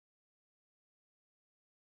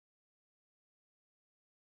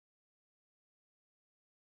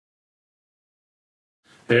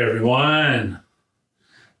Hey everyone,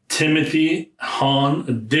 Timothy Hahn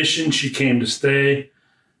edition. She came to stay.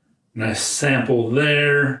 Nice sample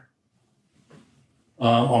there.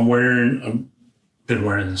 I've been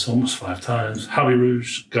wearing this almost 5 times. Hobby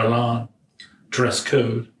Rouge, Gallant, dress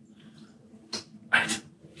code.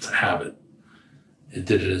 It's a habit. I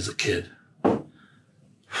did it as a kid.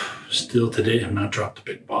 Still today, I've not dropped a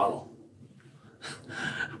big bottle.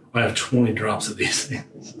 I have 20 drops of these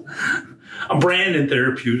things. A brand and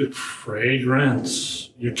therapeutic fragrance.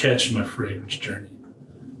 You're catching my fragrance journey.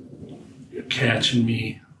 You're catching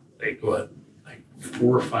me, like what, like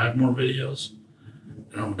 4 or 5 more videos,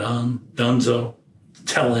 and I'm done. Donezo.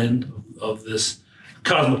 Tail end of this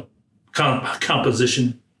composition.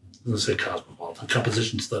 I was gonna say cosmopolitan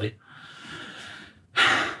composition study.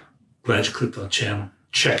 Glad you clicked on the channel,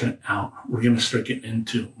 checking it out. We're gonna start getting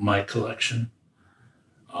into my collection.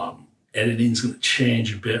 Editing's going to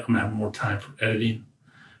change a bit. I'm going to have more time for editing,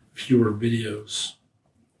 fewer videos.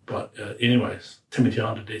 But anyways, Timothy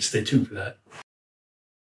on today. Stay tuned for that.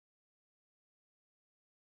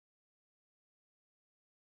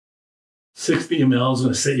 $60 ml is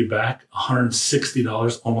going to set you back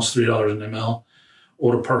 $160, almost $3 an ml.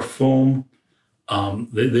 Eau de Parfum.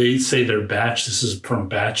 They say they're batch. This is from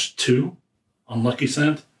batch 2 on Lucky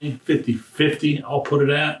Scent. 50-50, I'll put it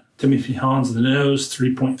at. Timothy Hahn's the nose,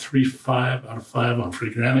 3.35 out of 5 on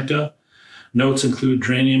Fragrantica. Notes include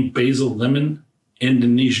Geranium, Basil, Lemon,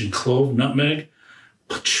 Indonesian Clove, Nutmeg,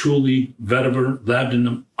 Patchouli, Vetiver,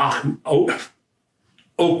 Labdanum,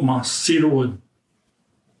 Oakmoss, Cedarwood.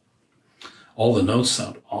 All the notes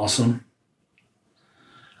sound awesome.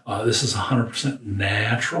 This is 100%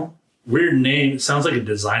 natural. Weird name. It sounds like a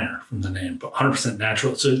designer from the name, but 100%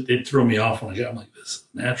 natural. So it threw me off when I got it. I'm like, this is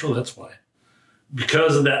natural? That's why.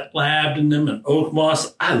 Because of that Labdanum and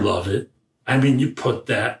Oakmoss, I love it. I mean, you put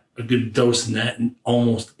a good dose in that in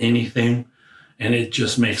almost anything, and it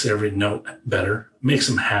just makes every note better, makes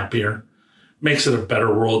them happier, makes it a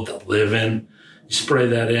better world to live in. You spray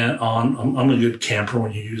that on. I'm a good camper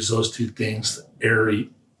when you use those 2 things. Airy,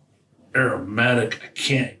 aromatic. I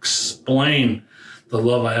can't explain the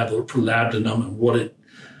love I have for Labdanum and what it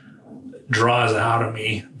draws out of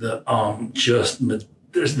me.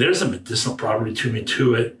 There's a medicinal property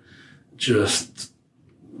to it. Just,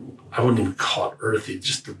 I wouldn't even call it earthy.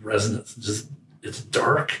 Just the resonance. It's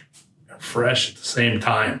dark and fresh at the same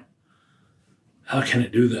time. How can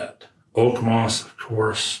it do that? Oakmoss, of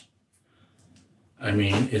course. I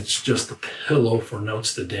mean, it's just a pillow for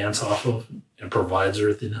notes to dance off of and provides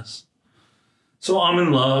earthiness. So I'm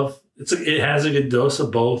in love. It has a good dose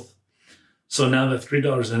of both. So now that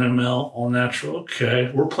 $3 an ml, all natural.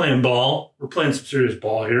 Okay, we're playing ball. We're playing some serious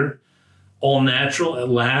ball here. All natural. At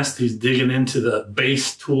last, he's digging into the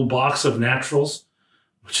base toolbox of naturals,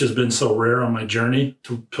 which has been so rare on my journey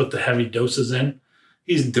to put the heavy doses in.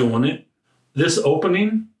 He's doing it. This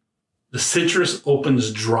opening, the citrus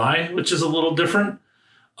opens dry, which is a little different.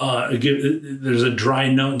 There's a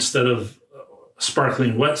dry note instead of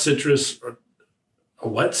sparkling wet citrus or a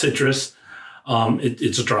wet citrus.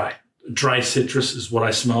 It's dry. Dry citrus is what I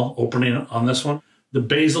smell opening on this one. The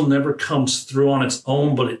basil never comes through on its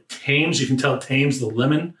own, but it tames. You can tell it tames the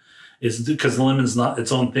lemon. It's because the lemon's not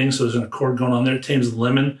its own thing, so there's an accord going on there. It tames the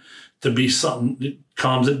lemon to be something that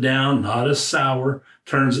calms it down, not as sour,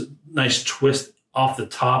 turns a nice twist off the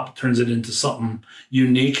top, turns it into something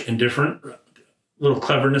unique and different. Little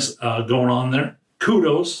cleverness going on there.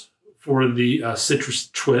 Kudos for the citrus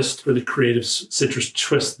twist, for the creative citrus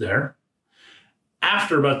twist there.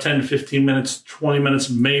 After about 10 to 15 minutes, 20 minutes,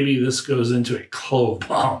 maybe this goes into a clove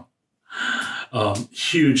bomb.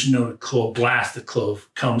 Huge note of clove, blasted clove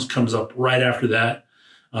comes up right after that.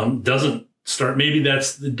 Doesn't start, maybe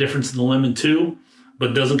that's the difference in the lemon too,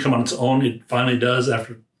 but doesn't come on its own. It finally does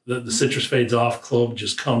after the citrus fades off. Clove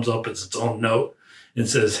just comes up as its own note and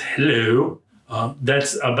says, hello.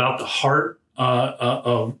 That's about the heart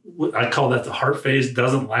I call that the heart phase.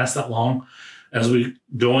 Doesn't last that long. As we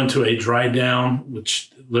go into a dry down, which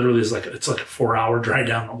literally is it's like a 4-hour dry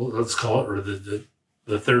down, let's call it, or the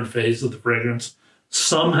third phase of the fragrance.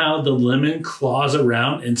 Somehow the lemon claws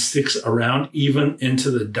around and sticks around even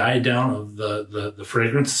into the die down of the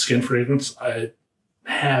fragrance, skin fragrance. I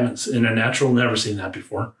haven't, in a natural, never seen that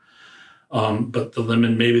before. But the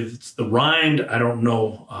lemon, maybe it's the rind. I don't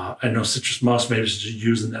know. I know citrus moss, maybe it's just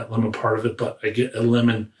using that lemon part of it, but I get a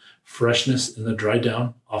lemon freshness in the dry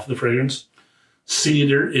down off the fragrance.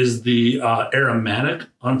 Cedar is the aromatic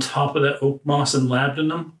on top of that Oakmoss and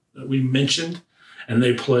Labdanum that we mentioned. And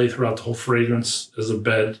they play throughout the whole fragrance as a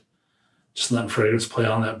bed. Just letting fragrance play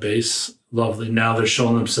on that base. Lovely. Now they're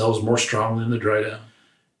showing themselves more strongly in the dry down.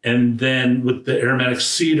 And then with the aromatic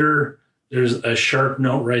cedar, there's a sharp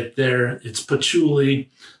note right there. It's patchouli,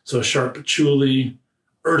 so a sharp patchouli,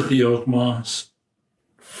 earthy oak moss,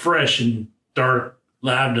 fresh and dark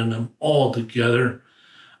labdanum all together.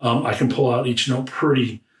 I can pull out each note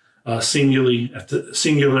pretty singularly at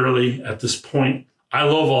this point. I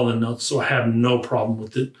love all the notes, so I have no problem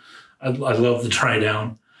with it. I love the dry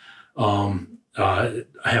down. I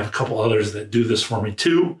have a couple others that do this for me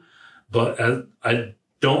too, but I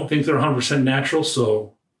don't think they're 100% natural,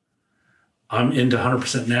 so I'm into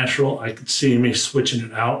 100% natural. I could see me switching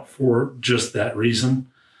it out for just that reason.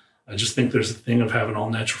 I just think there's a thing of having all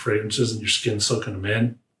natural fragrances and your skin soaking them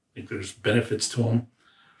in. I think there's benefits to them,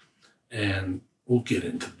 and we'll get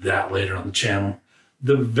into that later on the channel.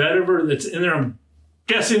 The vetiver that's in there, I'm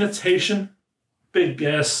guessing it's Haitian. Big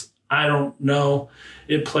guess. I don't know.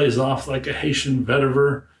 It plays off like a Haitian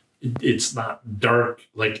vetiver. It's not dark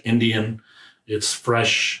like Indian. It's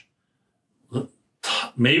fresh.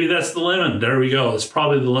 Maybe that's the lemon. There we go. It's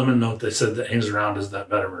probably the lemon note they said that hangs around as that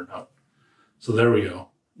vetiver note. So there we go.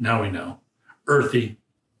 Now we know. Earthy,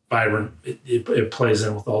 vibrant. It plays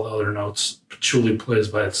in with all the other notes. Patchouli plays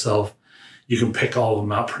by itself. You can pick all of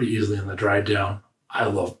them out pretty easily in the dry down. I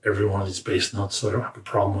love every one of these base notes, so I don't have a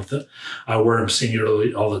problem with it. I wear them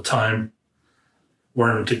singularly all the time.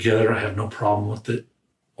 Wearing them together, I have no problem with it.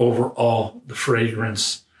 Overall, the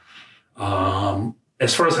fragrance,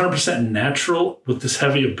 as far as 100% natural with this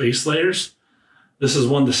heavy of base layers, this is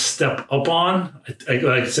one to step up on. Like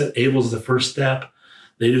I said, Abel's the first step.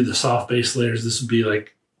 They do the soft base layers. This would be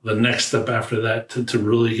like the next step after that to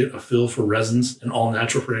really get a feel for resins and all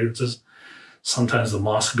natural fragrances. Sometimes the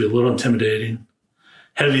moss can be a little intimidating.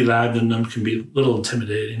 Heavy labdanum can be a little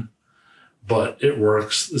intimidating, but it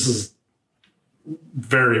works. This is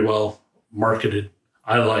very well marketed.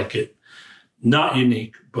 I like it. Not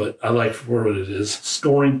unique, but I like for what it is.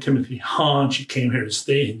 Scoring, Timothy Hahn. She came here to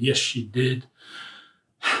stay, and yes, she did.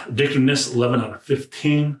 Addictiveness, 11 out of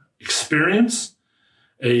 15. Experience,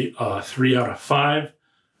 a 3 out of 5.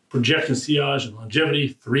 Projection, sillage, and longevity,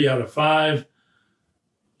 3 out of 5.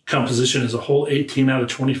 Composition as a whole, 18 out of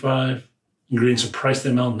 25. Ingredients and price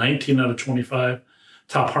ml, 19 out of 25.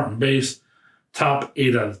 Top heart and base, top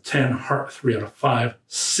 8 out of 10. Heart, 3 out of 5.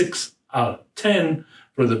 6 out of 10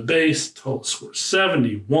 for the base. Total score,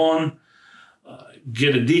 71.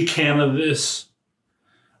 Get a decan of this.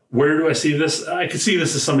 Where do I see this? I could see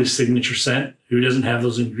this as somebody's signature scent who doesn't have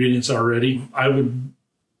those ingredients already. I would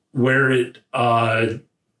wear it up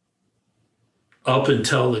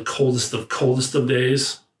until the coldest of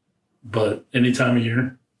days, but any time of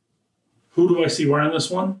year. Who do I see wearing this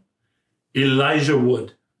one? Elijah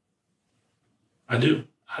Wood. I do.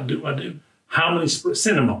 How many sprays?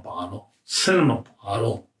 Cinema bottle.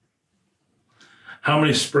 How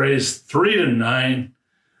many sprays? 3 to 9.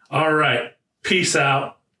 All right. Peace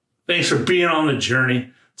out. Thanks for being on the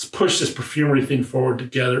journey. Let's push this perfumery thing forward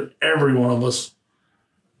together. Every one of us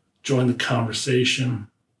join the conversation.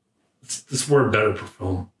 Let's wear better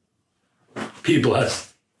perfume. Be blessed.